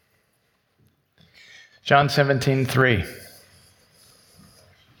John 17:3.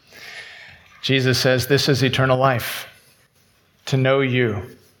 Jesus says, "This is eternal life, to know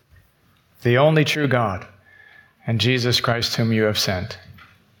you, the only true God, and Jesus Christ whom you have sent."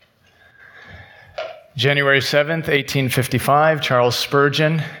 January 7th, 1855, Charles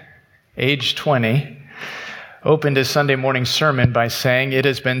Spurgeon, age 20, opened his Sunday morning sermon by saying, "It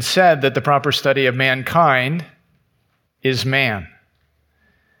has been said that the proper study of mankind is man.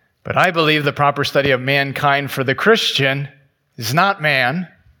 But I believe the proper study of mankind for the Christian is not man,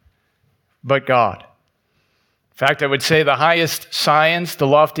 but God. In fact, I would say the highest science, the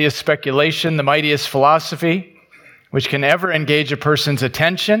loftiest speculation, the mightiest philosophy, which can ever engage a person's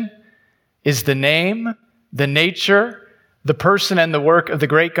attention, is the name, the nature, the person, and the work of the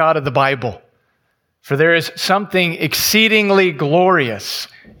great God of the Bible. For there is something exceedingly glorious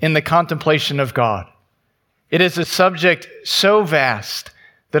in the contemplation of God. It is a subject so vast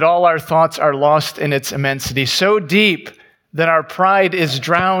that all our thoughts are lost in its immensity, so deep that our pride is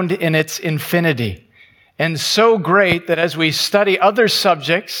drowned in its infinity, and so great that as we study other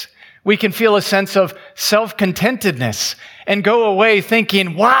subjects, we can feel a sense of self-contentedness and go away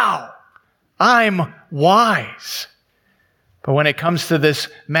thinking, wow, I'm wise. But when it comes to this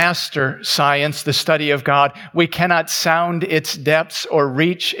master science, the study of God, we cannot sound its depths or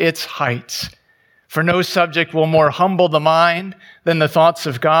reach its heights. For no subject will more humble the mind than the thoughts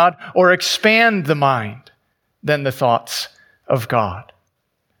of God, or expand the mind than the thoughts of God.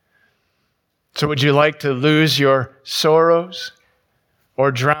 So would you like to lose your sorrows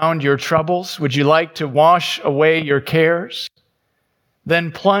or drown your troubles? Would you like to wash away your cares?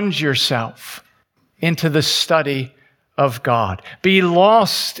 Then plunge yourself into the study of God. Be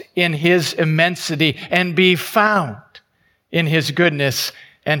lost in His immensity and be found in His goodness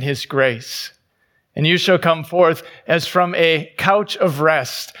and His grace. And you shall come forth as from a couch of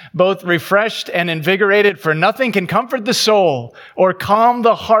rest, both refreshed and invigorated, for nothing can comfort the soul or calm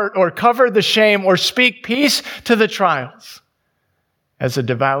the heart or cover the shame or speak peace to the trials as a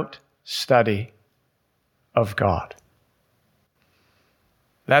devout study of God.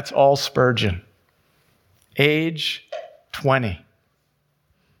 That's all Spurgeon. Age 20.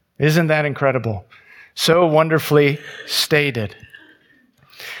 Isn't that incredible? So wonderfully stated.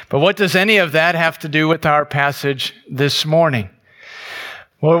 But what does any of that have to do with our passage this morning?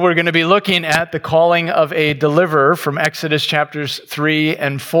 Well, we're going to be looking at the calling of a deliverer from Exodus chapters 3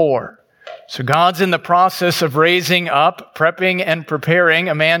 and 4. So God's in the process of raising up, prepping and preparing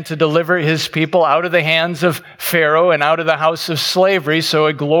a man to deliver his people out of the hands of Pharaoh and out of the house of slavery, so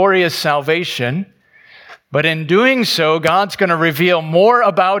a glorious salvation. But in doing so, God's going to reveal more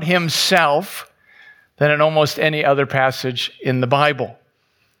about Himself than in almost any other passage in the Bible.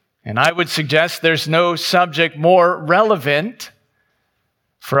 And I would suggest there's no subject more relevant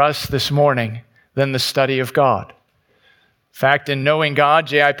for us this morning than the study of God. In fact, in Knowing God,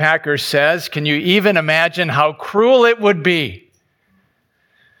 J.I. Packer says, "Can you even imagine how cruel it would be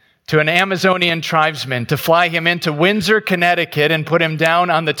to an Amazonian tribesman to fly him into Windsor, Connecticut, and put him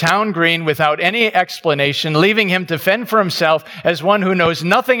down on the town green without any explanation, leaving him to fend for himself as one who knows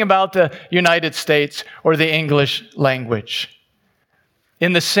nothing about the United States or the English language?"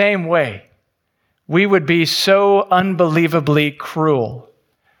 In the same way, we would be so unbelievably cruel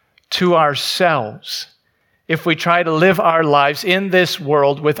to ourselves if we try to live our lives in this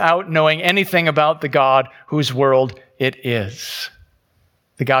world without knowing anything about the God whose world it is,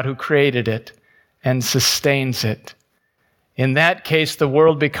 the God who created it and sustains it. In that case, the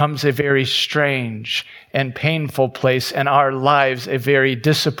world becomes a very strange and painful place, and our lives a very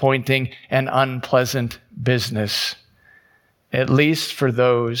disappointing and unpleasant business. At least for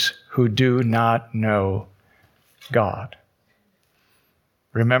those who do not know God.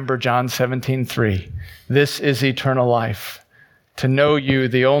 Remember John 17:3. This is eternal life, to know you,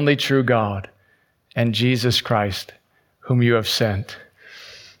 the only true God, and Jesus Christ, whom you have sent.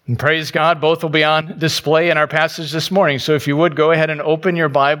 And praise God, both will be on display in our passage this morning. So if you would, go ahead and open your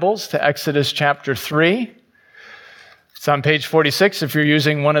Bibles to Exodus chapter 3. It's on page 46 if you're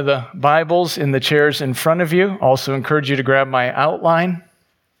using one of the Bibles in the chairs in front of you. Also encourage you to grab my outline.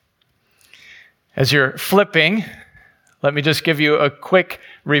 As you're flipping, let me just give you a quick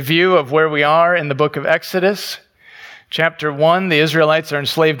review of where we are in the book of Exodus. Chapter 1, the Israelites are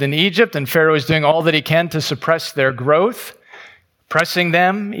enslaved in Egypt, and Pharaoh is doing all that he can to suppress their growth, pressing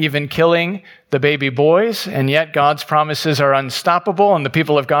them, even killing the baby boys, and yet God's promises are unstoppable, and the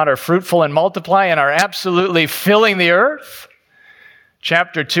people of God are fruitful and multiply and are absolutely filling the earth.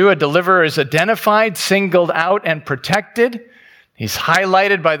 Chapter 2, a deliverer is identified, singled out, and protected. He's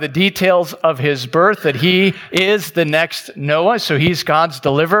highlighted by the details of his birth, that he is the next Noah, so he's God's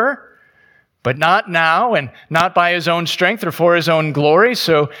deliverer. But not now, and not by his own strength or for his own glory.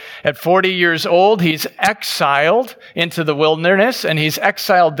 So at 40 years old, he's exiled into the wilderness, and he's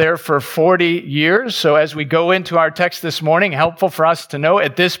exiled there for 40 years. So as we go into our text this morning, helpful for us to know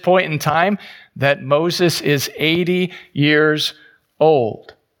at this point in time that Moses is 80 years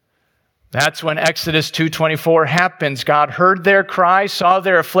old. That's when Exodus 2:24 happens. God heard their cry, saw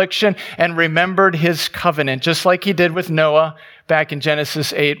their affliction, and remembered his covenant, just like he did with Noah back in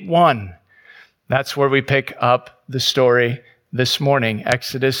Genesis 8:1. That's where we pick up the story this morning,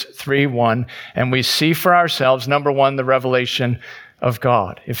 Exodus 3:1, and we see for ourselves, number one, the revelation of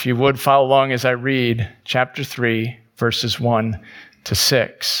God. If you would follow along as I read chapter 3, verses 1 to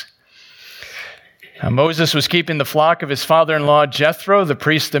 6. Now, Moses was keeping the flock of his father-in-law Jethro, the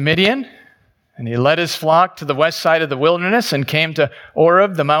priest of Midian, and he led his flock to the west side of the wilderness and came to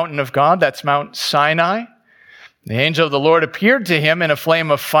Horeb, the mountain of God, that's Mount Sinai. The angel of the Lord appeared to him in a flame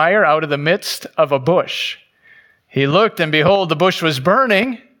of fire out of the midst of a bush. He looked, and behold, the bush was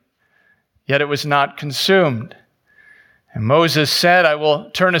burning, yet it was not consumed. And Moses said, I will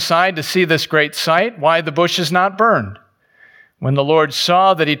turn aside to see this great sight, why the bush is not burned. When the Lord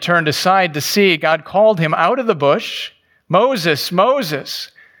saw that he turned aside to see, God called him out of the bush, Moses,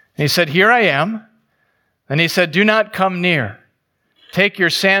 Moses. And he said, Here I am. And he said, Do not come near. Take your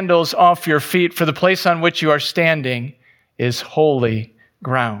sandals off your feet, for the place on which you are standing is holy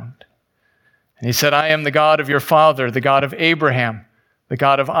ground. And he said, I am the God of your father, the God of Abraham, the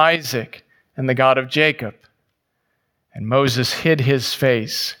God of Isaac, and the God of Jacob. And Moses hid his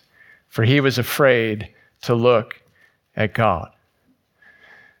face, for he was afraid to look at God.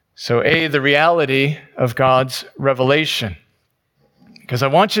 So, the reality of God's revelation. Because I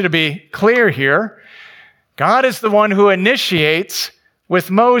want you to be clear here, God is the one who initiates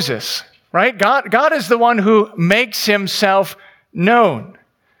with Moses, right? God is the one who makes himself known.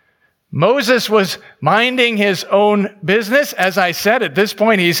 Moses was minding his own business. As I said, at this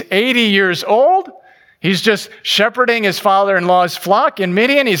point, he's 80 years old. He's just shepherding his father-in-law's flock in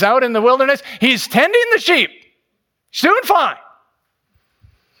Midian. He's out in the wilderness. He's tending the sheep. He's doing fine.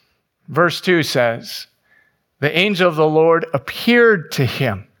 Verse 2 says, the angel of the Lord appeared to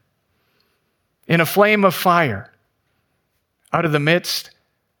him in a flame of fire out of the midst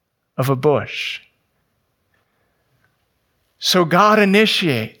of a bush. So God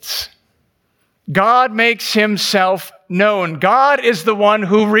initiates. God makes himself known. God is the one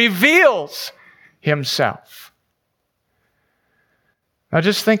who reveals himself. Now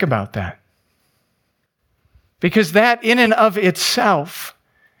just think about that. Because that in and of itself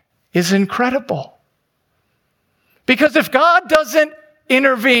is incredible. Because if God doesn't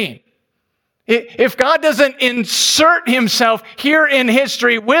intervene, if God doesn't insert himself here in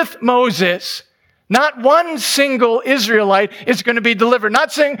history with Moses, not one single Israelite is going to be delivered.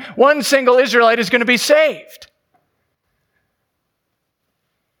 Not one single Israelite is going to be saved.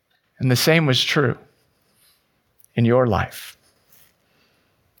 And the same was true in your life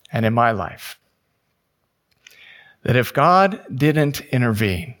and in my life. That if God didn't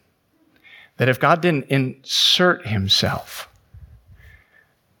intervene, that if God didn't insert himself,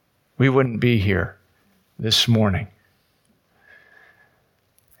 we wouldn't be here this morning.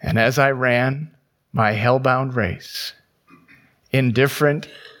 And as I ran my hell-bound race, indifferent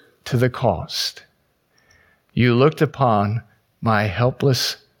to the cost, you looked upon my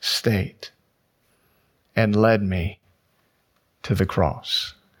helpless state and led me to the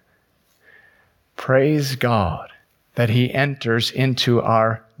cross. Praise God that he enters into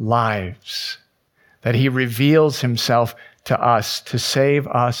our lives, that he reveals himself to us to save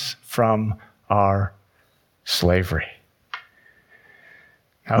us from our slavery.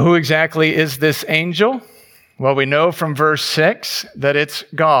 Now, who exactly is this angel? Well, we know from verse 6 that it's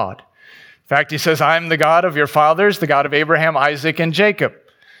God. In fact, he says, I am the God of your fathers, the God of Abraham, Isaac, and Jacob.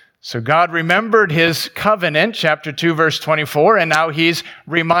 So God remembered his covenant, chapter 2, verse 24, and now he's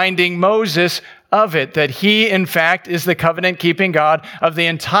reminding Moses of it, that he, in fact, is the covenant-keeping God of the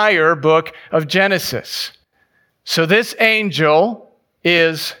entire book of Genesis. So this angel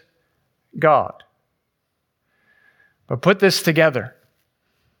is God. But put this together.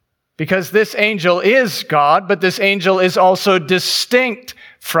 Because this angel is God, but this angel is also distinct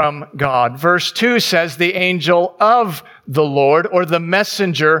from God. Verse 2 says the angel of the Lord, or the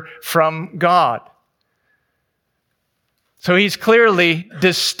messenger from God. So he's clearly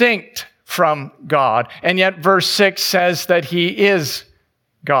distinct from God. And yet verse 6 says that he is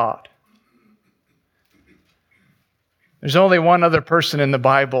God. There's only one other person in the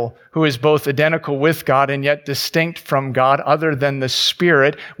Bible who is both identical with God and yet distinct from God other than the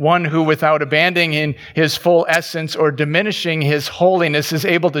Spirit, one who without abandoning his full essence or diminishing his holiness is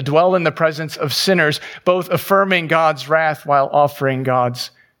able to dwell in the presence of sinners, both affirming God's wrath while offering God's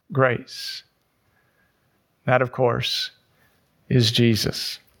grace. That, of course, is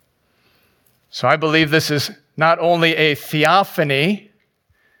Jesus. So I believe this is not only a theophany,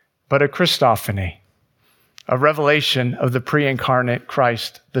 but a Christophany, a revelation of the pre-incarnate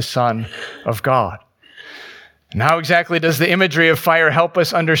Christ, the Son of God. And how exactly does the imagery of fire help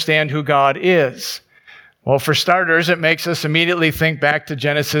us understand who God is? Well, for starters, it makes us immediately think back to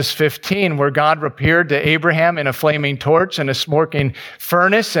Genesis 15, where God appeared to Abraham in a flaming torch and a smoking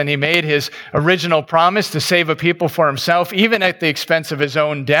furnace, and he made his original promise to save a people for himself, even at the expense of his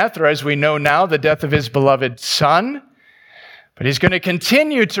own death, or as we know now, the death of his beloved Son. But he's going to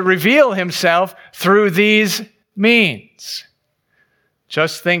continue to reveal himself through these means.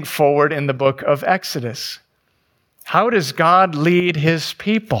 Just think forward in the book of Exodus. How does God lead his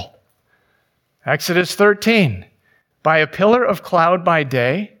people? Exodus 13, by a pillar of cloud by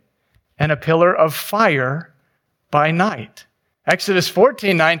day and a pillar of fire by night. Exodus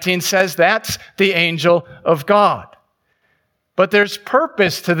 14:19 says that's the angel of God. But there's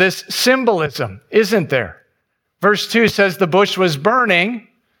purpose to this symbolism, isn't there? Verse 2 says the bush was burning,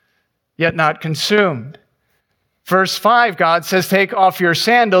 yet not consumed. Verse 5, God says, take off your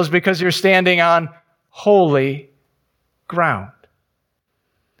sandals because you're standing on holy ground.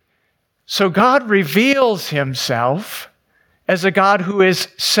 So God reveals himself as a God who is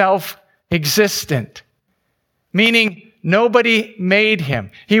self-existent, meaning nobody made him.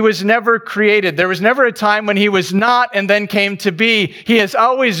 He was never created. There was never a time when he was not and then came to be. He has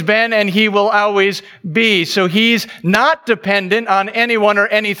always been and he will always be. So he's not dependent on anyone or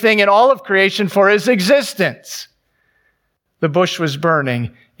anything in all of creation for his existence. The bush was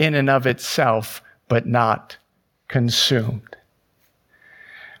burning in and of itself, but not consumed.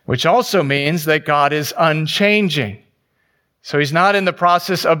 Which also means that God is unchanging. So he's not in the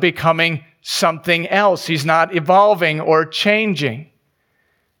process of becoming something else. He's not evolving or changing.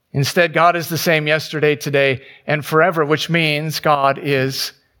 Instead, God is the same yesterday, today, and forever, which means God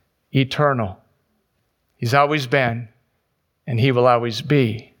is eternal. He's always been, and he will always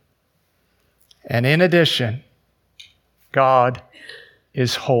be. And in addition, God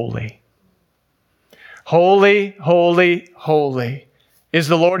is holy. Holy, holy, holy is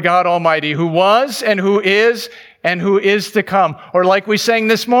the Lord God Almighty, who was and who is to come. Or like we sang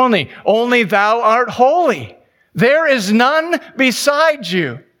this morning, only thou art holy. There is none beside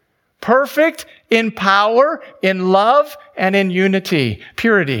you. Perfect in power, in love, and in unity,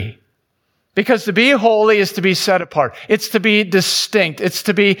 purity. Because to be holy is to be set apart. It's to be distinct. It's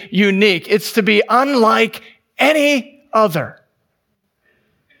to be unique. It's to be unlike any other.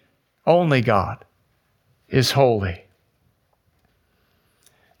 Only God is holy.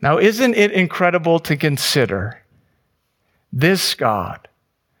 Now, isn't it incredible to consider this God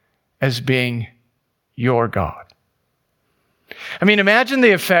as being your God? I mean, imagine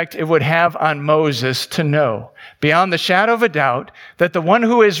the effect it would have on Moses to know, beyond the shadow of a doubt, that the one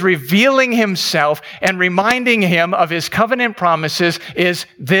who is revealing himself and reminding him of his covenant promises is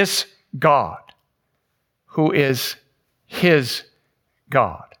this God, who is his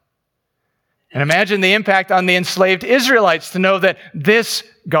God. And imagine the impact on the enslaved Israelites to know that this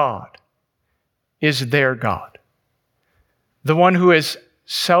God is their God. The one who is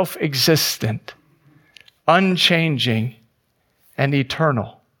self-existent, unchanging, and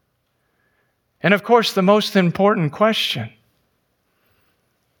eternal. And of course, the most important question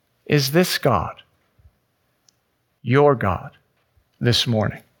is this God, your God, this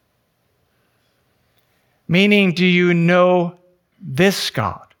morning? Meaning, do you know this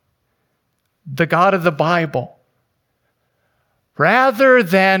God? The God of the Bible, rather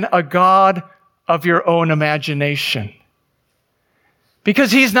than a God of your own imagination.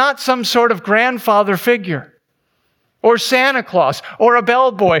 Because he's not some sort of grandfather figure, or Santa Claus, or a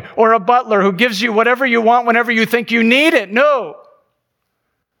bellboy, or a butler who gives you whatever you want whenever you think you need it. No.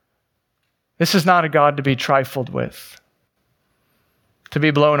 This is not a God to be trifled with, to be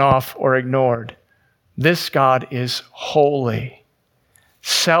blown off or ignored. This God is holy,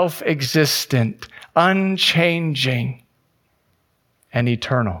 self-existent, unchanging, and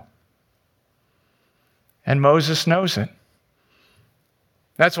eternal. And Moses knows it.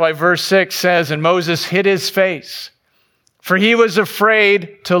 That's why verse 6 says, and Moses hid his face, for he was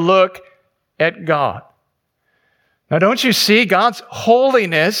afraid to look at God. Now, don't you see? God's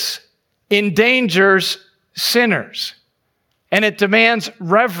holiness endangers sinners. And it demands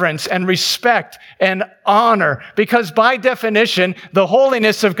reverence and respect and honor because by definition, the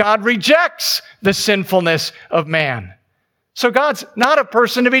holiness of God rejects the sinfulness of man. So God's not a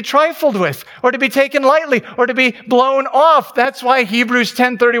person to be trifled with or to be taken lightly or to be blown off. That's why Hebrews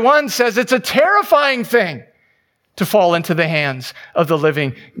 10:31 says it's a terrifying thing to fall into the hands of the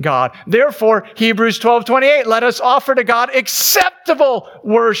living God. Therefore, Hebrews 12:28, let us offer to God acceptable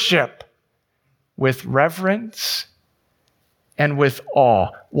worship with reverence and with awe.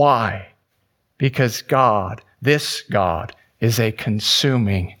 Why? Because God, this God, is a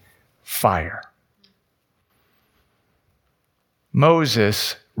consuming fire.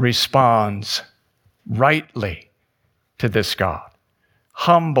 Moses responds rightly to this God.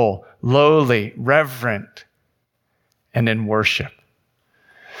 Humble, lowly, reverent, and in worship.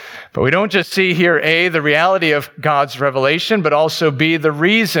 But we don't just see here, A, the reality of God's revelation, but also B, the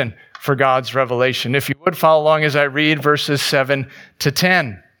reason for God's revelation. If you would follow along as I read verses 7 to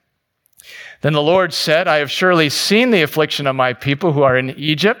 10. Then the Lord said, I have surely seen the affliction of my people who are in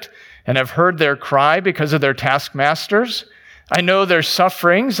Egypt and have heard their cry because of their taskmasters. I know their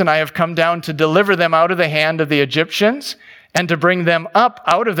sufferings, and I have come down to deliver them out of the hand of the Egyptians and to bring them up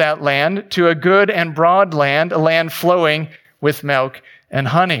out of that land to a good and broad land, a land flowing with milk and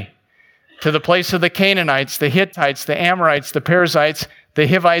honey, to the place of the Canaanites, the Hittites, the Amorites, the Perizzites, the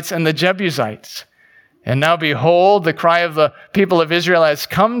Hivites, and the Jebusites. And now behold, the cry of the people of Israel has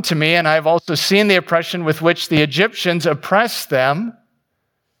come to me, and I have also seen the oppression with which the Egyptians oppress them.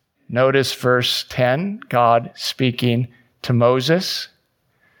 Notice verse 10, God speaking to Moses.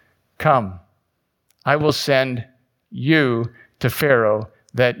 Come, I will send you to Pharaoh,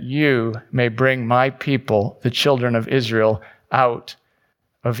 that you may bring my people, the children of Israel, out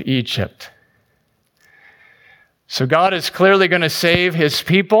of Egypt. So God is clearly going to save his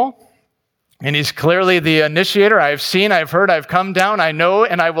people, and he's clearly the initiator. I have seen, I've heard, I've come down, I know,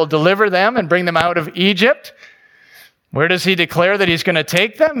 and I will deliver them and bring them out of Egypt. Where does he declare that he's going to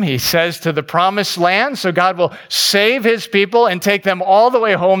take them? He says to the promised land. So God will save his people and take them all the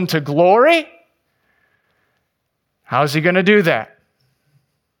way home to glory. How's he going to do that?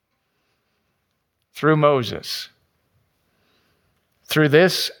 Through Moses. Through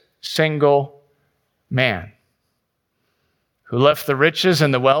this single man who left the riches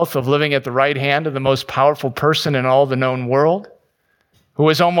and the wealth of living at the right hand of the most powerful person in all the known world, who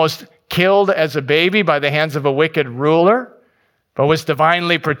was almost killed as a baby by the hands of a wicked ruler, but was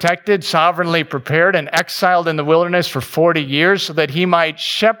divinely protected, sovereignly prepared, and exiled in the wilderness for 40 years so that he might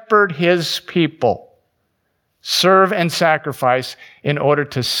shepherd his people, serve and sacrifice in order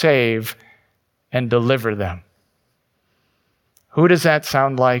to save and deliver them. Who does that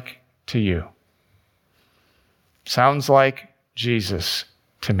sound like to you? Sounds like Jesus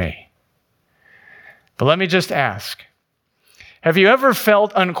to me. But let me just ask, have you ever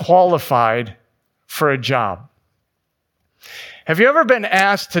felt unqualified for a job? Have you ever been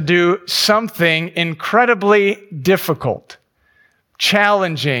asked to do something incredibly difficult,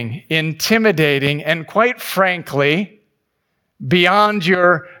 challenging, intimidating, and quite frankly, beyond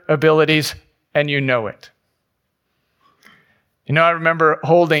your abilities, and you know it? You know, I remember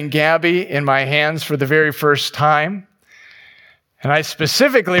holding Gabby in my hands for the very first time, and I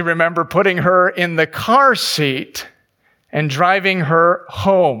specifically remember putting her in the car seat and driving her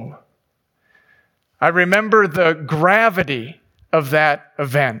home. I remember the gravity of that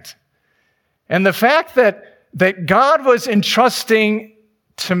event. And the fact that God was entrusting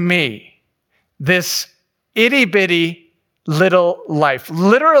to me this itty-bitty little life,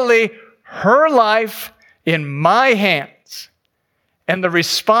 literally her life in my hands, and the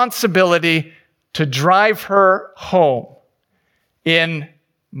responsibility to drive her home in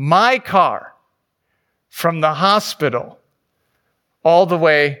my car from the hospital all the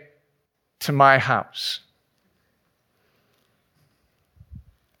way to my house.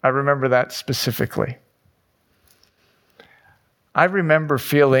 I remember that specifically. I remember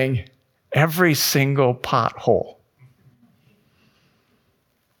feeling every single pothole,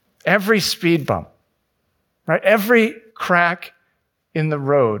 every speed bump, right? Every crack in the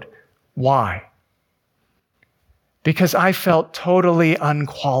road. Why? Because I felt totally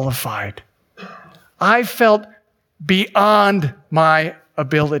unqualified. I felt beyond my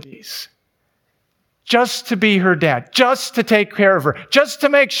abilities. Just to be her dad, just to take care of her, just to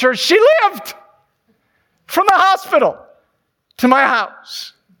make sure she lived from the hospital to my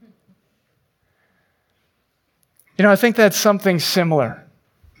house. You know, I think that's something similar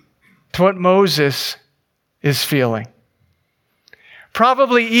to what Moses is feeling.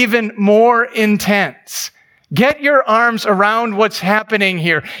 Probably even more intense. Get your arms around what's happening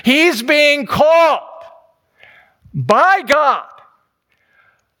here. He's being called by God,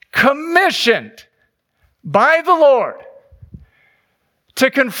 commissioned by the Lord to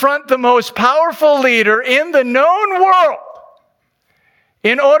confront the most powerful leader in the known world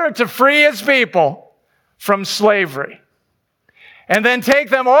in order to free his people from slavery and then take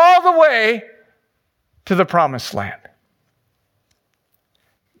them all the way to the promised land.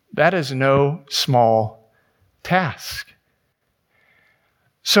 That is no small task.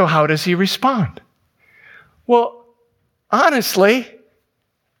 So how does he respond? Well, honestly,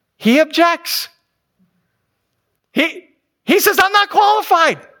 he objects. He says, I'm not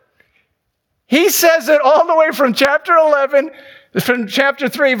qualified. He says it all the way from chapter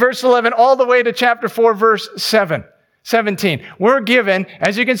 3, verse 11, all the way to chapter 4, verse 17. We're given,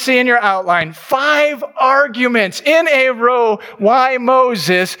 as you can see in your outline, 5 arguments in a row why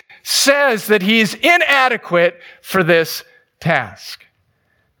Moses says that he's inadequate for this task.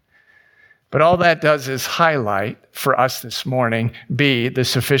 But all that does is highlight for us this morning, B, the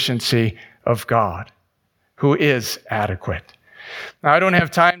sufficiency of God, who is adequate. Now, I don't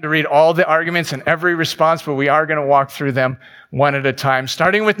have time to read all the arguments and every response, but we are going to walk through them one at a time,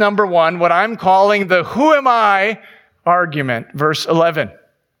 starting with number 1, what I'm calling the who am I argument, verse 11.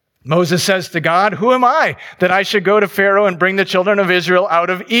 Moses says to God, who am I that I should go to Pharaoh and bring the children of Israel out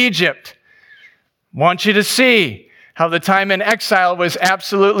of Egypt? I want you to see how the time in exile was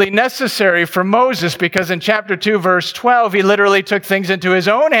absolutely necessary for Moses, because in chapter 2, verse 12, he literally took things into his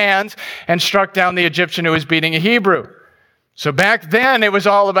own hands and struck down the Egyptian who was beating a Hebrew. So back then, it was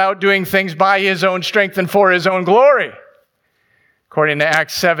all about doing things by his own strength and for his own glory. According to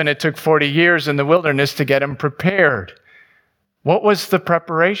Acts 7, it took 40 years in the wilderness to get him prepared. What was the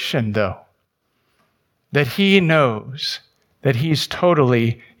preparation, though? That he knows that he's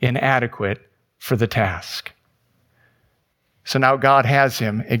totally inadequate for the task. So now God has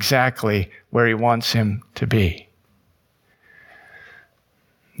him exactly where he wants him to be.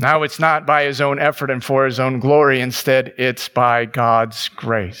 Now it's not by his own effort and for his own glory. Instead, it's by God's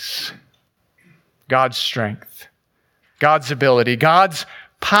grace, God's strength, God's ability, God's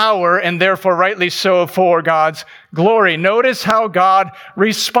power, and therefore rightly so for God's glory. Notice how God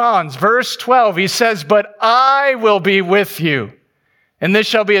responds. Verse 12, he says, but I will be with you, and this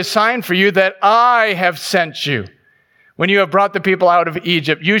shall be a sign for you that I have sent you. When you have brought the people out of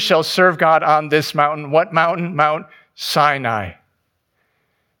Egypt, you shall serve God on this mountain. What mountain? Mount Sinai.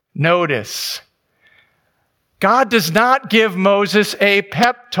 Notice, God does not give Moses a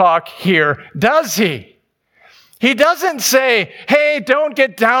pep talk here, does he? He doesn't say, hey, don't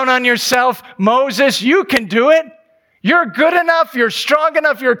get down on yourself, Moses, you can do it. You're good enough, you're strong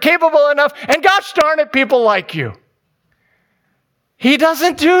enough, you're capable enough, and gosh darn it, people like you. He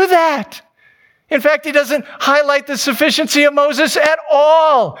doesn't do that. In fact, he doesn't highlight the sufficiency of Moses at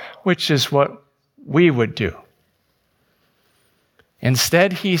all, which is what we would do.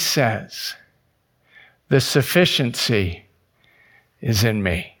 Instead, he says, the sufficiency is in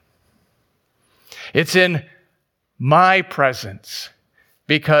me. It's in my presence,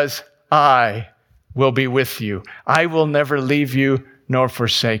 because I will be with you. I will never leave you nor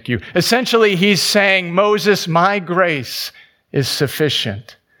forsake you. Essentially, he's saying, Moses, my grace is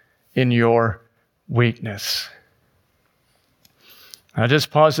sufficient in your weakness. Now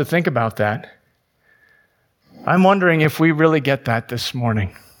just pause to think about that. I'm wondering if we really get that this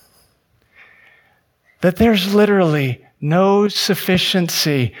morning. That there's literally no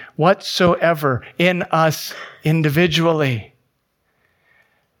sufficiency whatsoever in us individually.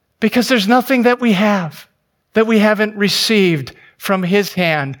 Because there's nothing that we have that we haven't received from his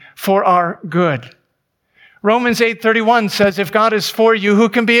hand for our good. Romans 8:31 says, if God is for you, who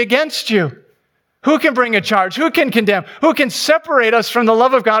can be against you? Who can bring a charge? Who can condemn? Who can separate us from the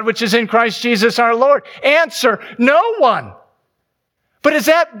love of God, which is in Christ Jesus our Lord? Answer, no one. But is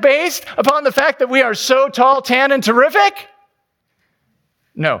that based upon the fact that we are so tall, tan, and terrific?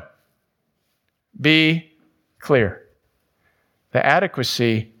 No. Be clear. The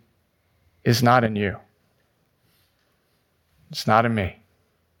adequacy is not in you. It's not in me.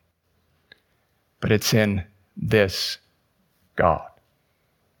 But it's in this God.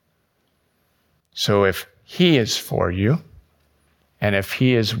 So if he is for you, and if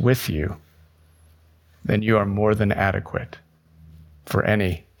he is with you, then you are more than adequate for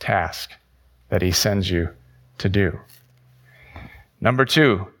any task that he sends you to do. Number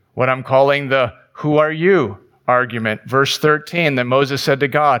 2, what I'm calling the who are you argument. Verse 13, that Moses said to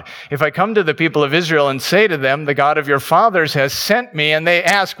God, if I come to the people of Israel and say to them, the God of your fathers has sent me, and they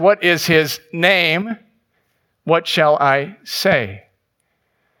ask, what is his name? What shall I say?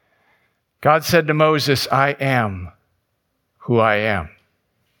 God said to Moses, I am who I am.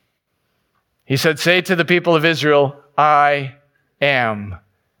 He said, say to the people of Israel, I am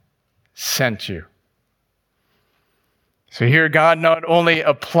sent you. So here God not only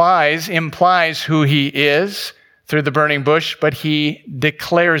implies who he is through the burning bush, but he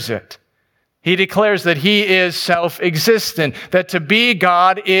declares it. He declares that he is self-existent, that to be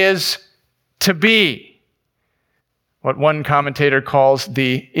God is to be. What one commentator calls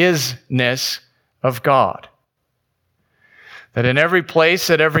the isness of God. That in every place,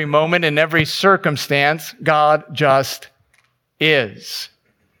 at every moment, in every circumstance, God just is.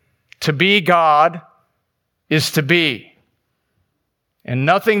 To be God is to be. And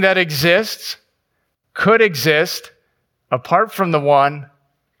nothing that exists could exist apart from the one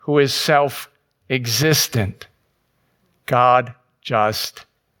who is self-existent. God just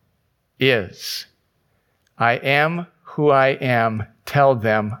is. I am who I am. Tell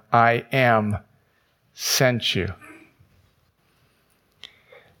them I am sent you.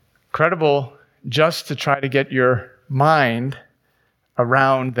 Incredible just to try to get your mind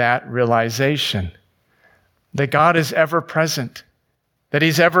around that realization that God is ever present, that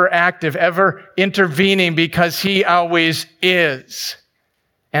he's ever active, ever intervening because he always is,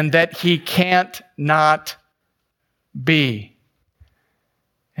 and that he can't not be.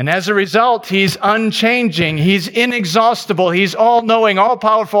 And as a result, he's unchanging, he's inexhaustible, he's all-knowing,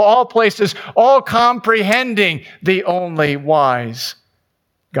 all-powerful, all places, all-comprehending, the only wise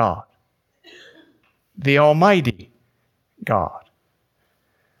God, the Almighty God,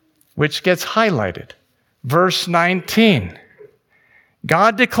 which gets highlighted. Verse 19.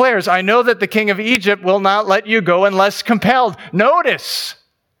 God declares, I know that the king of Egypt will not let you go unless compelled. Notice,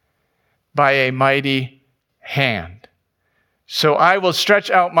 by a mighty hand. So I will stretch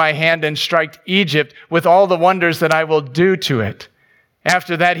out my hand and strike Egypt with all the wonders that I will do to it.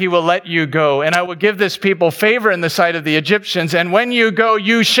 After that, he will let you go, and I will give this people favor in the sight of the Egyptians. And when you go,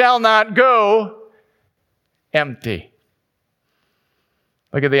 you shall not go empty.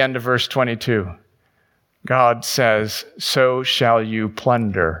 Look at the end of verse 22. God says, so shall you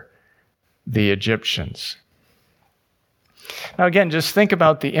plunder the Egyptians. Now again, just think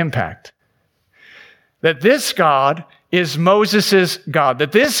about the impact. That this God is Moses' God.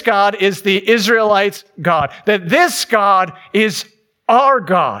 That this God is the Israelites' God. That this God is our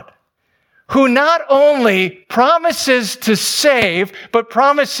God, who not only promises to save, but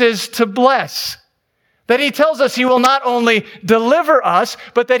promises to bless. That he tells us he will not only deliver us,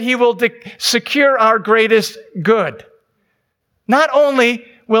 but that he will secure our greatest good. Not only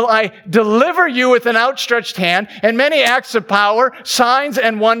will I deliver you with an outstretched hand and many acts of power, signs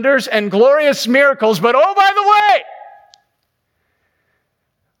and wonders and glorious miracles, but oh, by the way,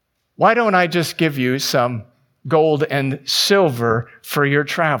 why don't I just give you some gold and silver for your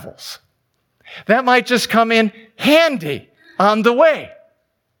travels? That might just come in handy on the way.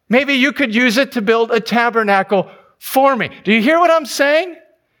 Maybe you could use it to build a tabernacle for me. Do you hear what I'm saying?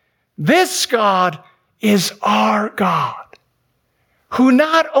 This God is our God, who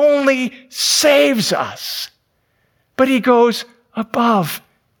not only saves us, but he goes above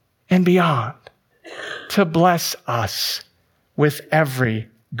and beyond to bless us with every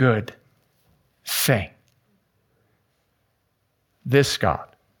good thing. This God,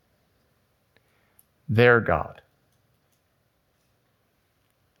 their God,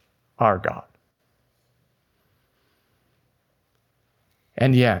 our God.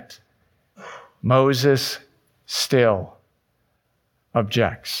 And yet, Moses still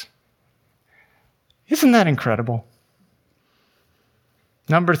objects. Isn't that incredible?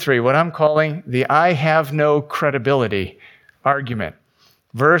 Number 3, what I'm calling the I have no credibility argument.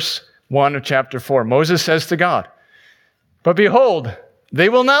 Verse 1 of chapter 4, Moses says to God, but behold, they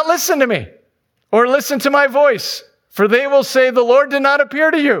will not listen to me or listen to my voice, for they will say, the Lord did not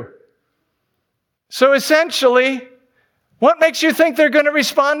appear to you. So essentially, what makes you think they're going to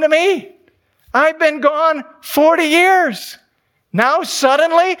respond to me? I've been gone 40 years. Now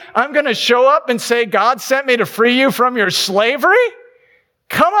suddenly, I'm going to show up and say, God sent me to free you from your slavery?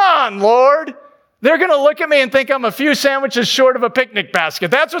 Come on, Lord. They're going to look at me and think I'm a few sandwiches short of a picnic basket.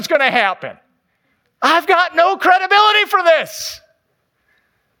 That's what's going to happen. I've got no credibility for this.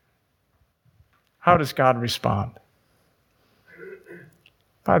 How does God respond?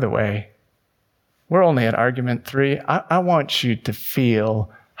 By the way, we're only at argument 3. I want you to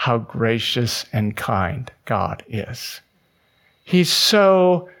feel how gracious and kind God is. He's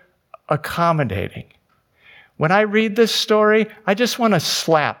so accommodating. When I read this story, I just want to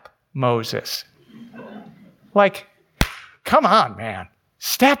slap Moses. Like, come on, man,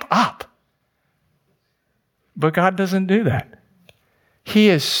 step up. But God doesn't do that. He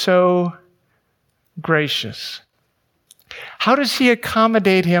is so gracious. How does he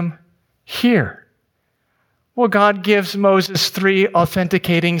accommodate him here? Well, God gives Moses 3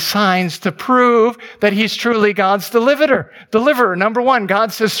 authenticating signs to prove that he's truly God's deliverer. Number 1,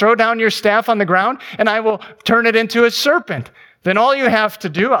 God says, throw down your staff on the ground and I will turn it into a serpent. Then all you have to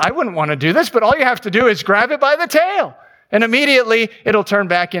do, I wouldn't want to do this, but all you have to do is grab it by the tail and immediately it'll turn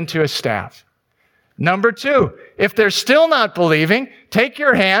back into a staff. Number 2, if they're still not believing, take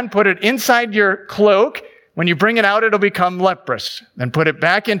your hand, put it inside your cloak. When you bring it out, it'll become leprous. Then put it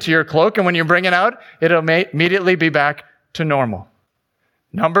back into your cloak, and when you bring it out, it'll immediately be back to normal.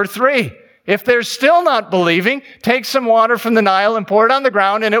 Number 3, if they're still not believing, take some water from the Nile and pour it on the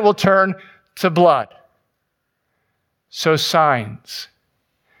ground, and it will turn to blood. So signs.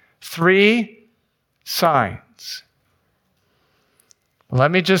 3 signs. Let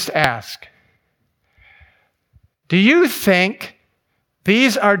me just ask, do you think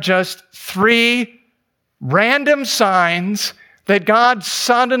these are just 3 random signs that God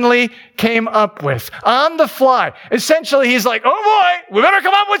suddenly came up with on the fly? Essentially, he's like, oh boy, we better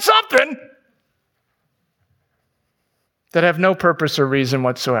come up with something, that have no purpose or reason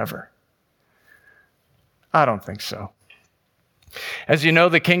whatsoever. I don't think so. As you know,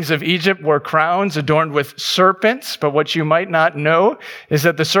 the kings of Egypt wore crowns adorned with serpents, but what you might not know is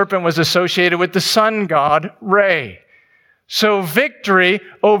that the serpent was associated with the sun god, Re. So victory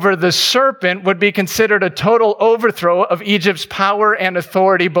over the serpent would be considered a total overthrow of Egypt's power and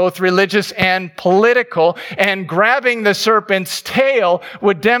authority, both religious and political, and grabbing the serpent's tail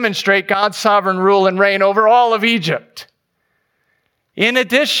would demonstrate God's sovereign rule and reign over all of Egypt. In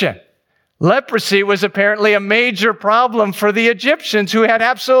addition, leprosy was apparently a major problem for the Egyptians, who had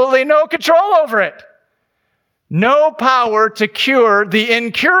absolutely no control over it. No power to cure the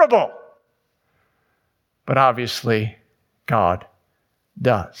incurable. But obviously, God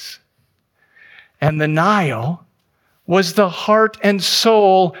does. And the Nile was the heart and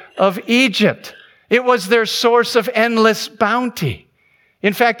soul of Egypt. It was their source of endless bounty.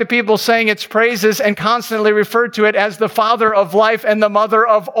 In fact, the people sang its praises and constantly referred to it as the father of life and the mother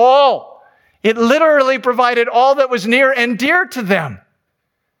of all. It literally provided all that was near and dear to them.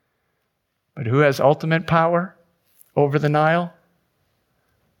 But who has ultimate power over the Nile?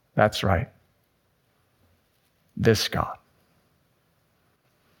 That's right. This God.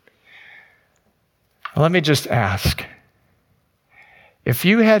 Let me just ask, if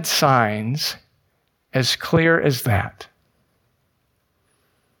you had signs as clear as that,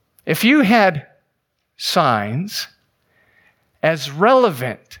 if you had signs as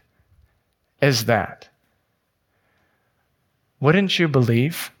relevant as that, wouldn't you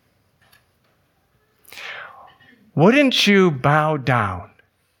believe? Wouldn't you bow down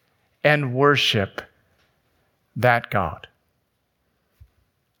and worship that God?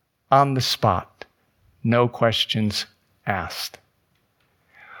 On the spot. No questions asked.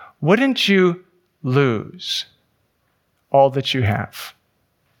 Wouldn't you lose all that you have?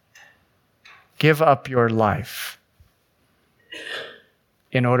 Give up your life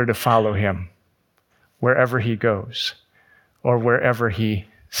in order to follow him wherever he goes or wherever he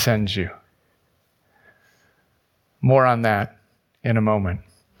sends you? More on that in a moment.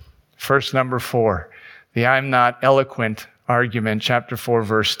 First, number 4, the I'm not eloquent argument, chapter 4,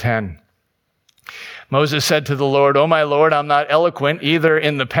 verse 10. Moses said to the Lord, "O my Lord, I'm not eloquent either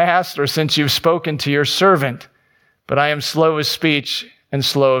in the past or since you've spoken to your servant, but I am slow of speech and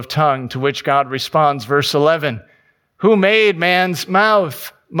slow of tongue." To which God responds, verse 11, "Who made man's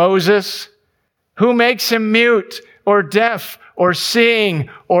mouth, Moses? Who makes him mute or deaf or seeing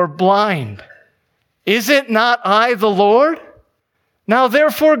or blind? Is it not I, the Lord? Now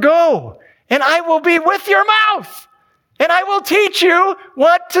therefore go, and I will be with your mouth, and I will teach you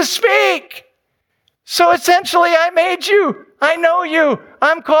what to speak." So essentially, I made you. I know you.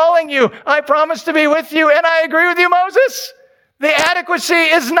 I'm calling you. I promise to be with you. And I agree with you, Moses. The adequacy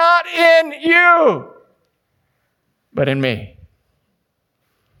is not in you, but in me.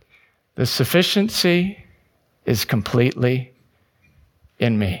 The sufficiency is completely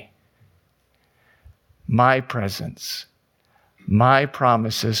in me. My presence, my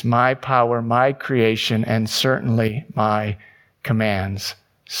promises, my power, my creation, and certainly my commands.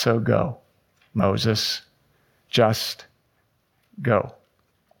 So go. Moses, just go.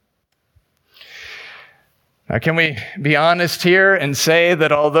 Now, can we be honest here and say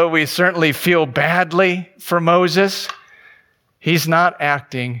that although we certainly feel badly for Moses, he's not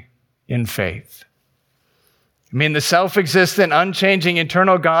acting in faith? I mean, the self-existent, unchanging,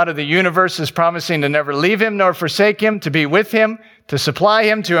 eternal God of the universe is promising to never leave him nor forsake him, to be with him, to supply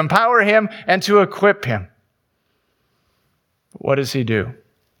him, to empower him, and to equip him. What does he do?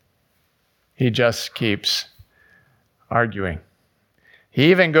 He just keeps arguing. He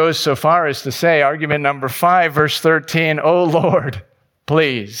even goes so far as to say, argument number 5, verse 13, "Oh Lord,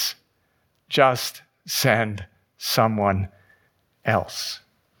 please just send someone else."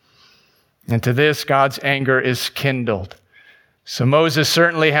 And to this, God's anger is kindled. So Moses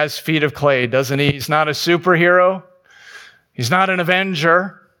certainly has feet of clay, doesn't he? He's not a superhero. He's not an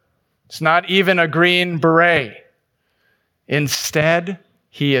avenger. It's not even a green beret. Instead,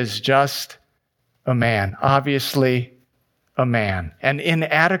 he is just a man, obviously a man, an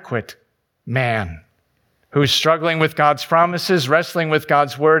inadequate man who's struggling with God's promises, wrestling with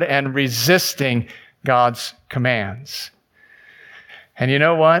God's word, and resisting God's commands. And you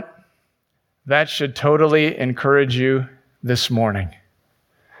know what? That should totally encourage you this morning.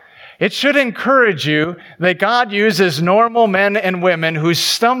 It should encourage you that God uses normal men and women who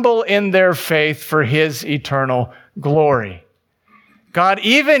stumble in their faith for his eternal glory. God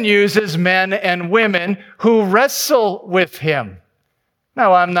even uses men and women who wrestle with him.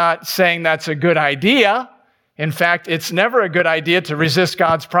 Now, I'm not saying that's a good idea. In fact, it's never a good idea to resist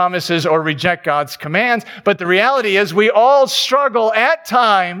God's promises or reject God's commands. But the reality is we all struggle at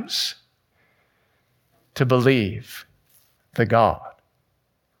times to believe the God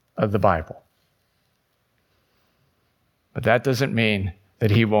of the Bible. But that doesn't mean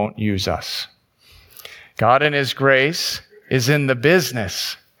that he won't use us. God in his grace is in the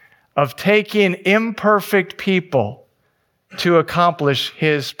business of taking imperfect people to accomplish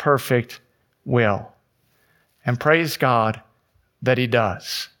his perfect will. And praise God that he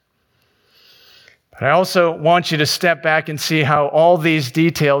does. But I also want you to step back and see how all these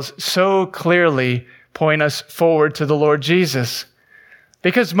details so clearly point us forward to the Lord Jesus.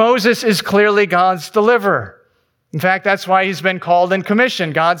 Because Moses is clearly God's deliverer. In fact, that's why he's been called and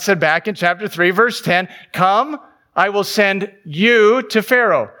commissioned. God said back in chapter 3, verse 10, "Come, I will send you to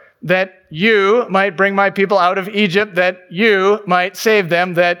Pharaoh, that you might bring my people out of Egypt, that you might save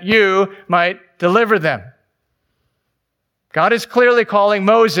them, that you might deliver them." God is clearly calling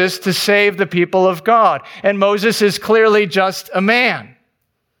Moses to save the people of God. And Moses is clearly just a man.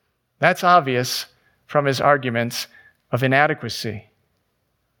 That's obvious from his arguments of inadequacy.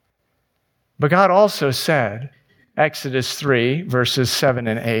 But God also said, Exodus 3, verses 7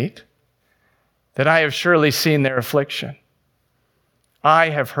 and 8, that I have surely seen their affliction. I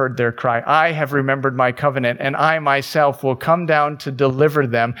have heard their cry. I have remembered my covenant, and I myself will come down to deliver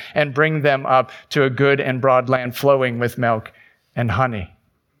them and bring them up to a good and broad land flowing with milk and honey.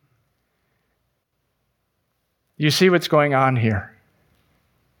 You see what's going on here?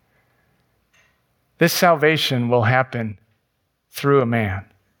 This salvation will happen through a man,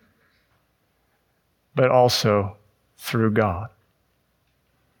 but also through God.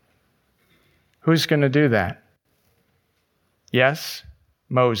 Who's going to do that? Yes,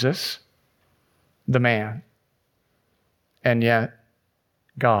 Moses, the man, and yet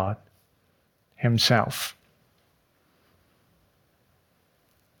God himself.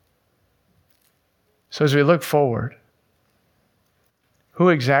 So as we look forward, who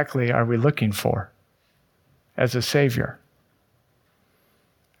exactly are we looking for as a Savior?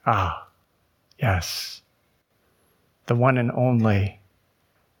 Yes, the one and only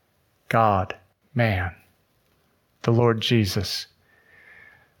God, man, the Lord Jesus,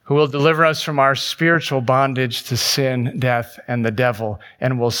 who will deliver us from our spiritual bondage to sin, death, and the devil,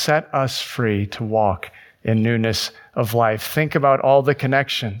 and will set us free to walk in newness of life. Think about all the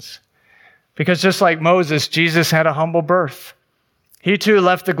connections. Because just like Moses, Jesus had a humble birth. He too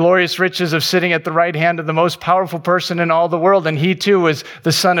left the glorious riches of sitting at the right hand of the most powerful person in all the world, and he too was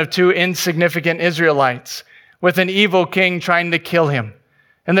the son of two insignificant Israelites with an evil king trying to kill him.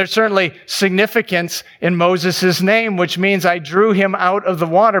 And there's certainly significance in Moses' name, which means I drew him out of the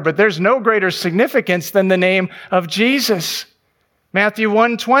water, but there's no greater significance than the name of Jesus. Matthew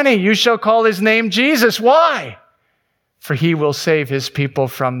 1:20, you shall call his name Jesus. Why? For he will save his people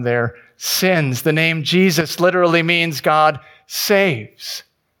from their sins. The name Jesus literally means God saves.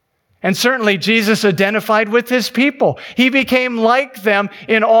 And certainly Jesus identified with his people. He became like them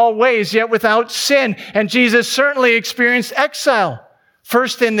in all ways, yet without sin. And Jesus certainly experienced exile.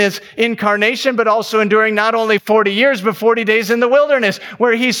 First in this incarnation, but also enduring not only 40 years, but 40 days in the wilderness,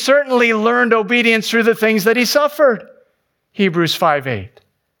 where he certainly learned obedience through the things that he suffered. Hebrews 5:8.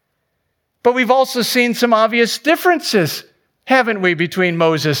 But we've also seen some obvious differences, haven't we, between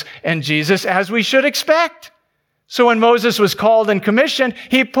Moses and Jesus, as we should expect. So when Moses was called and commissioned,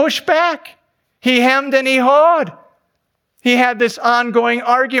 he pushed back. He hemmed and he hawed. He had this ongoing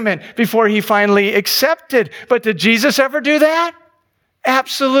argument before he finally accepted. But did Jesus ever do that?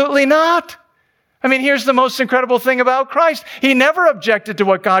 Absolutely not. I mean, here's the most incredible thing about Christ. He never objected to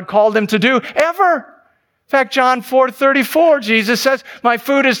what God called him to do, ever. fact, John 4:34, Jesus says, my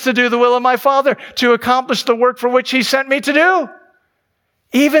food is to do the will of my Father, to accomplish the work for which he sent me to do.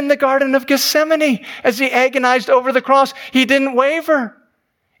 Even the Garden of Gethsemane, as he agonized over the cross, he didn't waver.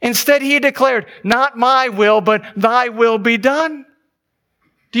 Instead, he declared, not my will, but thy will be done.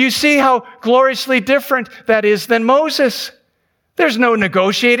 Do you see how gloriously different that is than Moses? There's no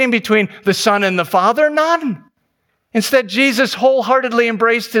negotiating between the Son and the Father, none. Instead, Jesus wholeheartedly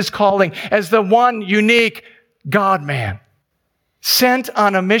embraced his calling as the one unique God-man, sent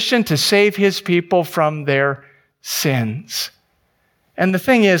on a mission to save his people from their sins. And the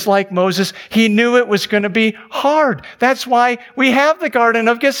thing is, like Moses, he knew it was going to be hard. That's why we have the Garden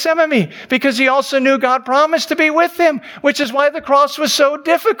of Gethsemane, because he also knew God promised to be with him, which is why the cross was so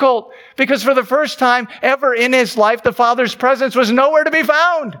difficult, because for the first time ever in his life, the Father's presence was nowhere to be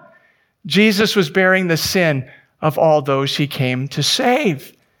found. Jesus was bearing the sin of all those he came to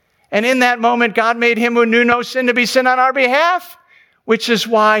save. And in that moment, God made him who knew no sin to be sin on our behalf, which is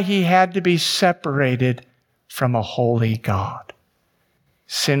why he had to be separated from a holy God.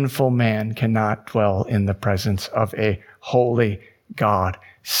 Sinful man cannot dwell in the presence of a holy God.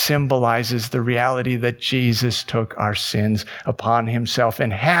 Symbolizes the reality that Jesus took our sins upon himself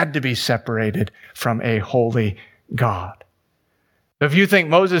and had to be separated from a holy God. If you think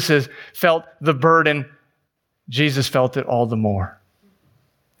Moses has felt the burden, Jesus felt it all the more.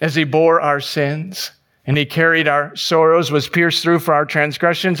 As he bore our sins and he carried our sorrows, was pierced through for our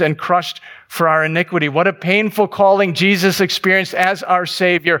transgressions and crushed for our iniquity. What a painful calling Jesus experienced as our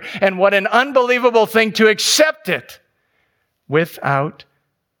Savior, and what an unbelievable thing to accept it without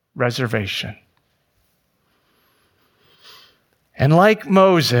reservation. And like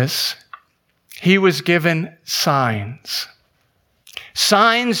Moses, he was given signs.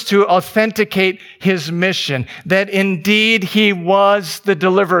 Signs to authenticate his mission, that indeed he was the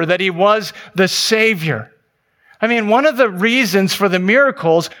deliverer, that he was the Savior. I mean, one of the reasons for the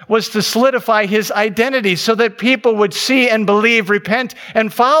miracles was to solidify his identity so that people would see and believe, repent,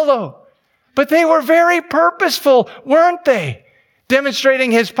 and follow. But they were very purposeful, weren't they?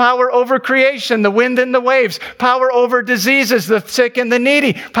 Demonstrating his power over creation, the wind and the waves, power over diseases, the sick and the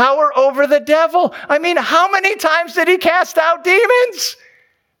needy, power over the devil. I mean, how many times did he cast out demons?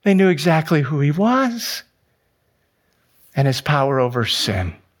 They knew exactly who he was. And his power over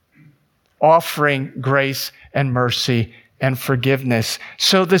sin, offering grace and mercy and forgiveness.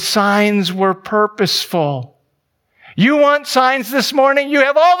 So the signs were purposeful. You want signs this morning? You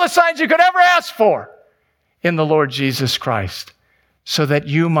have all the signs you could ever ask for in the Lord Jesus Christ, so that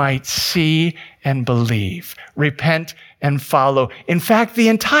you might see and believe, repent and follow. In fact, the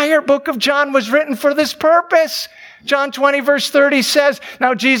entire book of John was written for this purpose. John 20, verse 30 says,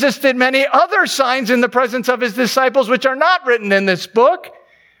 now Jesus did many other signs in the presence of his disciples, which are not written in this book.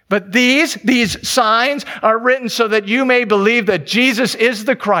 But these signs are written so that you may believe that Jesus is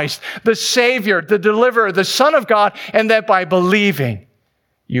the Christ, the Savior, the Deliverer, the Son of God, and that by believing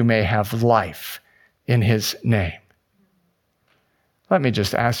you may have life in his name. Let me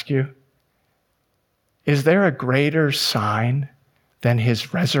just ask you, is there a greater sign than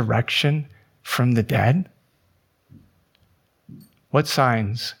his resurrection from the dead? What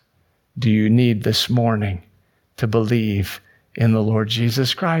signs do you need this morning to believe in the Lord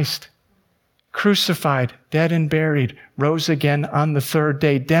Jesus Christ? Crucified, dead and buried, rose again on the third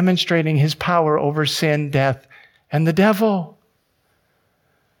day, demonstrating his power over sin, death, and the devil.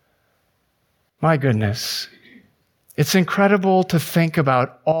 My goodness. It's incredible to think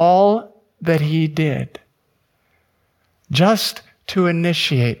about all that he did just to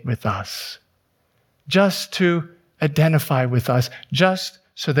initiate with us, just to identify with us, just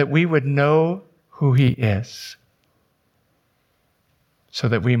so that we would know who he is, so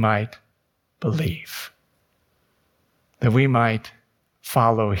that we might believe, that we might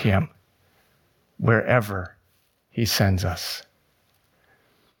follow him wherever he sends us.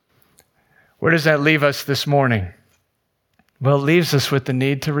 Where does that leave us this morning? Well, it leaves us with the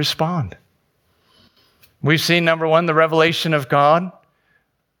need to respond. We've seen, number one, the revelation of God.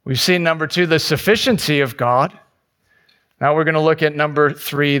 We've seen, number two, the sufficiency of God. Now we're going to look at number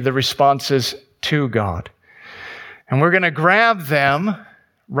three, the responses to God. And we're going to grab them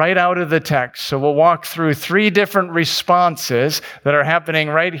right out of the text. So we'll walk through three different responses that are happening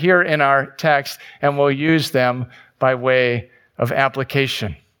right here in our text, and we'll use them by way of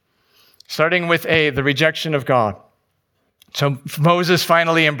application. Starting with A, the rejection of God. So Moses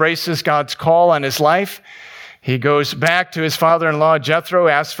finally embraces God's call on his life. He goes back to his father-in-law, Jethro,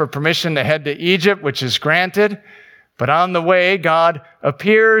 asks for permission to head to Egypt, which is granted. But on the way, God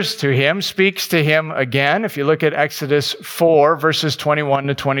appears to him, speaks to him again. If you look at Exodus 4, verses 21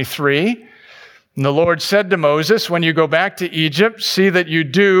 to 23, And the Lord said to Moses, when you go back to Egypt, see that you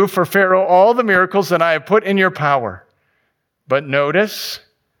do for Pharaoh all the miracles that I have put in your power. But notice,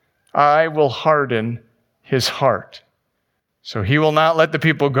 I will harden his heart. So he will not let the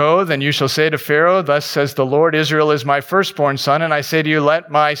people go. Then you shall say to Pharaoh, thus says the Lord, Israel is my firstborn son, and I say to you,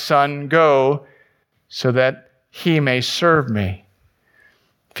 let my son go, so that he may serve me.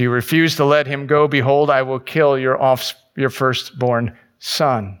 If you refuse to let him go, behold, I will kill your firstborn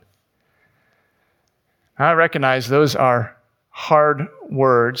son. I recognize those are hard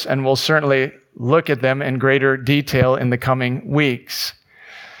words, and we'll certainly look at them in greater detail in the coming weeks.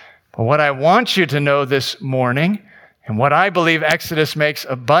 But what I want you to know this morning, and what I believe Exodus makes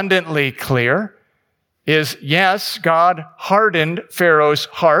abundantly clear, is yes, God hardened Pharaoh's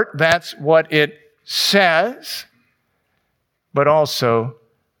heart. That's what it says. But also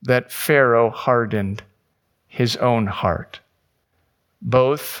that Pharaoh hardened his own heart.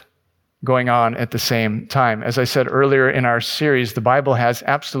 Both going on at the same time. As I said earlier in our series, the Bible has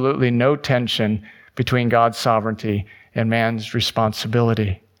absolutely no tension between God's sovereignty and man's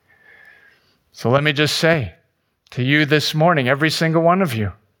responsibility. So let me just say to you this morning, every single one of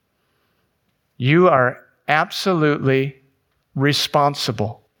you, you are absolutely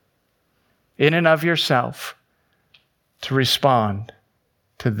responsible in and of yourself to respond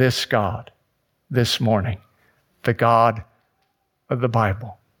to this God this morning, the God of the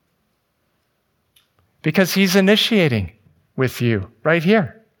Bible. Because he's initiating with you right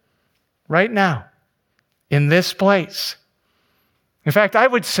here, right now, in this place. In fact, I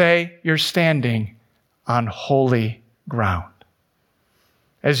would say you're standing on holy ground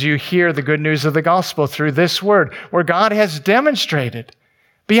as you hear the good news of the gospel through this word, where God has demonstrated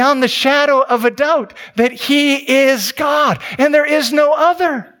beyond the shadow of a doubt that he is God and there is no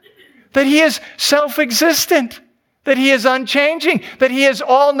other, that he is self-existent, that he is unchanging, that he is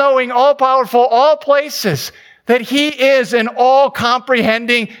all-knowing, all-powerful, all places, that he is an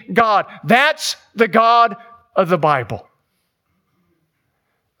all-comprehending God. That's the God of the Bible.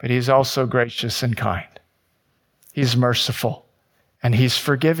 But he's also gracious and kind. He's merciful, and he's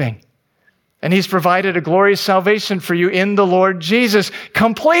forgiving. And he's provided a glorious salvation for you in the Lord Jesus,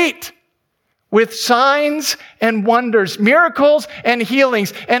 complete with signs and wonders, miracles and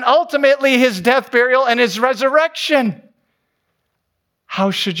healings, and ultimately his death, burial, and his resurrection. How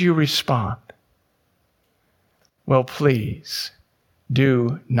should you respond? Well, please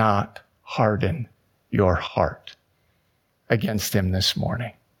do not harden your heart against him this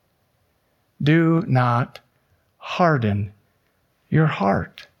morning. Do not harden your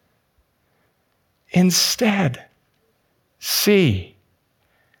heart. Instead, see,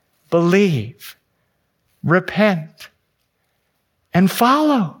 believe, repent, and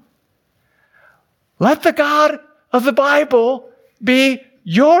follow. Let the God of the Bible be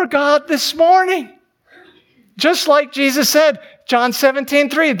your God this morning. Just like Jesus said, John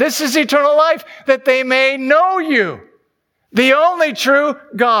 17:3, this is eternal life, that they may know you, the only true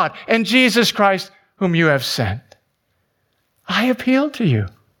God, and Jesus Christ, whom you have sent. I appeal to you.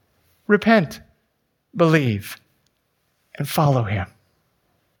 Repent, believe, and follow him.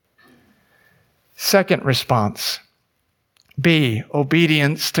 Second response, B,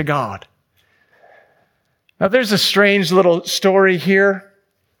 obedience to God. Now there's a strange little story here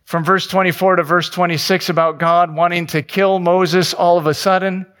from verse 24 to verse 26 about God wanting to kill Moses all of a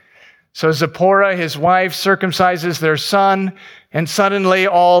sudden. So Zipporah, his wife, circumcises their son, and suddenly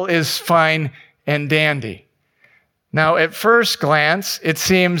all is fine and dandy. Now, at first glance, it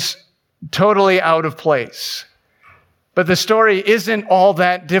seems totally out of place. But the story isn't all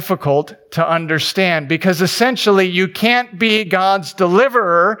that difficult to understand, because essentially you can't be God's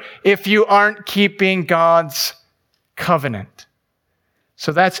deliverer if you aren't keeping God's covenant.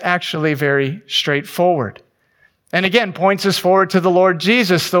 So that's actually very straightforward. And again, points us forward to the Lord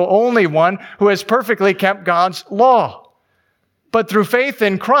Jesus, the only one who has perfectly kept God's law. But through faith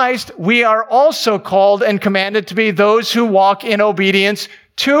in Christ, we are also called and commanded to be those who walk in obedience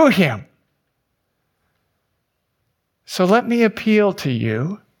to him. So let me appeal to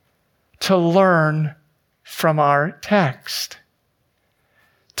you to learn from our text.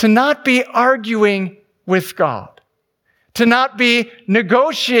 To not be arguing with God. To not be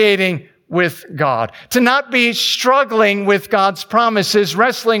negotiating with God. To not be struggling with God's promises,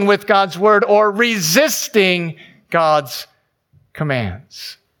 wrestling with God's word, or resisting God's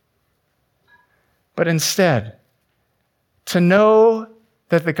commands. But instead, to know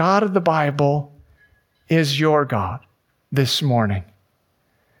that the God of the Bible is your God this morning.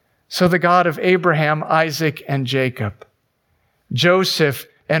 So the God of Abraham, Isaac, and Jacob, Joseph,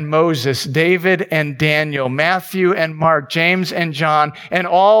 and Moses, David and Daniel, Matthew and Mark, James and John, and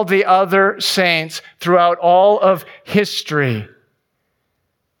all the other saints throughout all of history.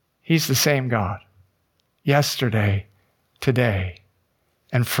 He's the same God, yesterday, today,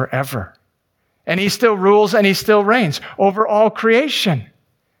 and forever. And he still rules and he still reigns over all creation.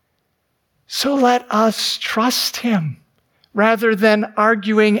 So let us trust him rather than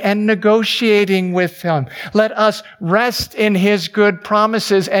arguing and negotiating with him. Let us rest in his good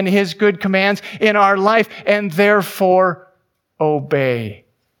promises and his good commands in our life and therefore obey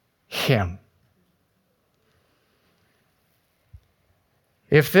him.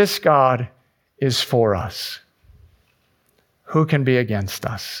 If this God is for us, who can be against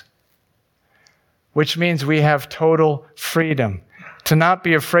us? Which means we have total freedom to not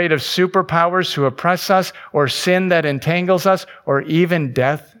be afraid of superpowers who oppress us, or sin that entangles us, or even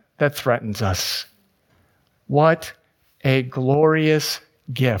death that threatens us. What a glorious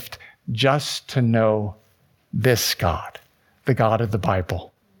gift just to know this God, the God of the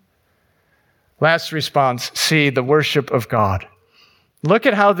Bible. Last response, C, the worship of God. Look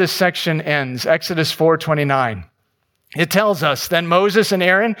at how this section ends, Exodus 4:29. It tells us, then Moses and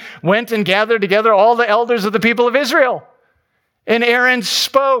Aaron went and gathered together all the elders of the people of Israel. And Aaron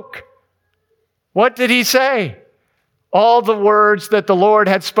spoke. What did he say? All the words that the Lord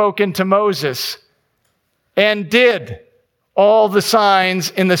had spoken to Moses, and did all the signs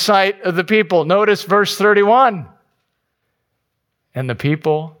in the sight of the people. Notice verse 31. And the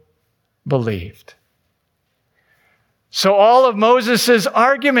people believed. So all of Moses'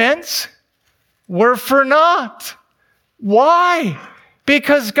 arguments were for naught. Why?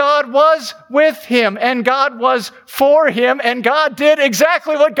 Because God was with him and God was for him and God did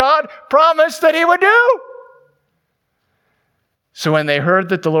exactly what God promised that he would do. So when they heard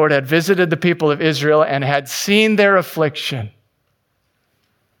that the Lord had visited the people of Israel and had seen their affliction,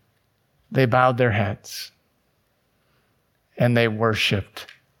 they bowed their heads and they worshiped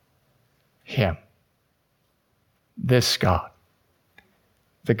him. This God,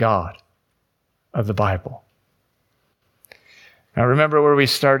 the God of the Bible. Now remember where we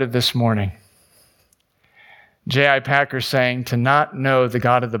started this morning. J.I. Packer saying, to not know the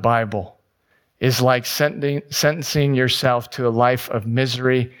God of the Bible is like sentencing yourself to a life of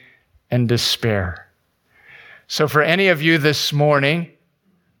misery and despair. So for any of you this morning,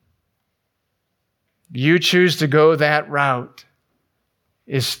 you choose to go that route,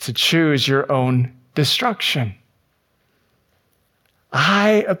 is to choose your own destruction.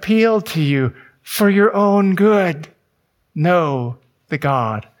 I appeal to you for your own good. Know the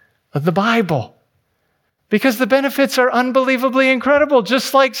God of the Bible. Because the benefits are unbelievably incredible.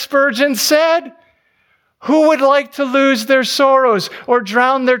 Just like Spurgeon said, who would like to lose their sorrows or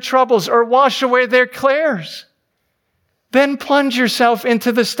drown their troubles or wash away their cares? Then plunge yourself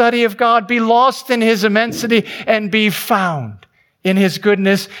into the study of God, be lost in his immensity, and be found in his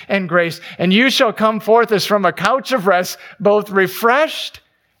goodness and grace. And you shall come forth as from a couch of rest, both refreshed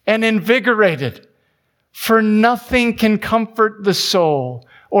and invigorated. For nothing can comfort the soul,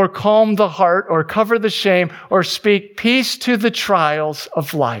 or calm the heart, or cover the shame, or speak peace to the trials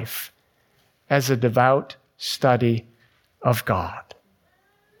of life as a devout study of God.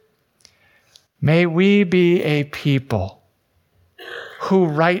 May we be a people who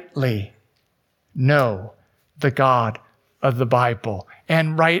rightly know the God of the Bible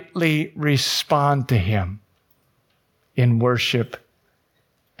and rightly respond to him in worship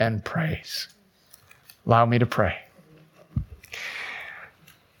and praise. Allow me to pray.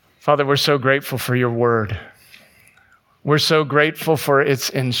 Father, we're so grateful for your word. We're so grateful for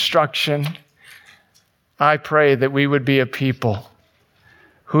its instruction. I pray that we would be a people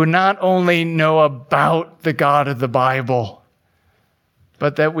who not only know about the God of the Bible,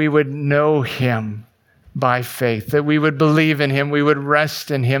 but that we would know him by faith, that we would believe in him, we would rest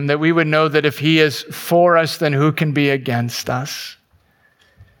in him, that we would know that if he is for us, then who can be against us?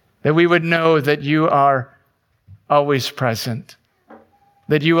 That we would know that you are always present,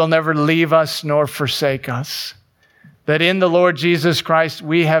 that you will never leave us nor forsake us, that in the Lord Jesus Christ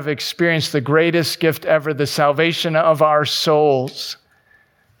we have experienced the greatest gift ever, the salvation of our souls,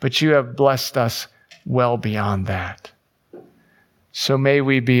 but you have blessed us well beyond that. So may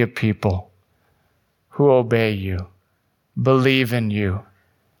we be a people who obey you, believe in you,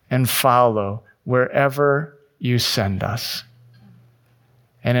 and follow wherever you send us.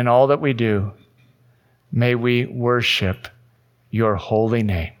 And in all that we do, may we worship your holy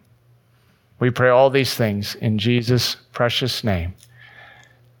name. We pray all these things in Jesus' precious name.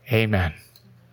 Amen.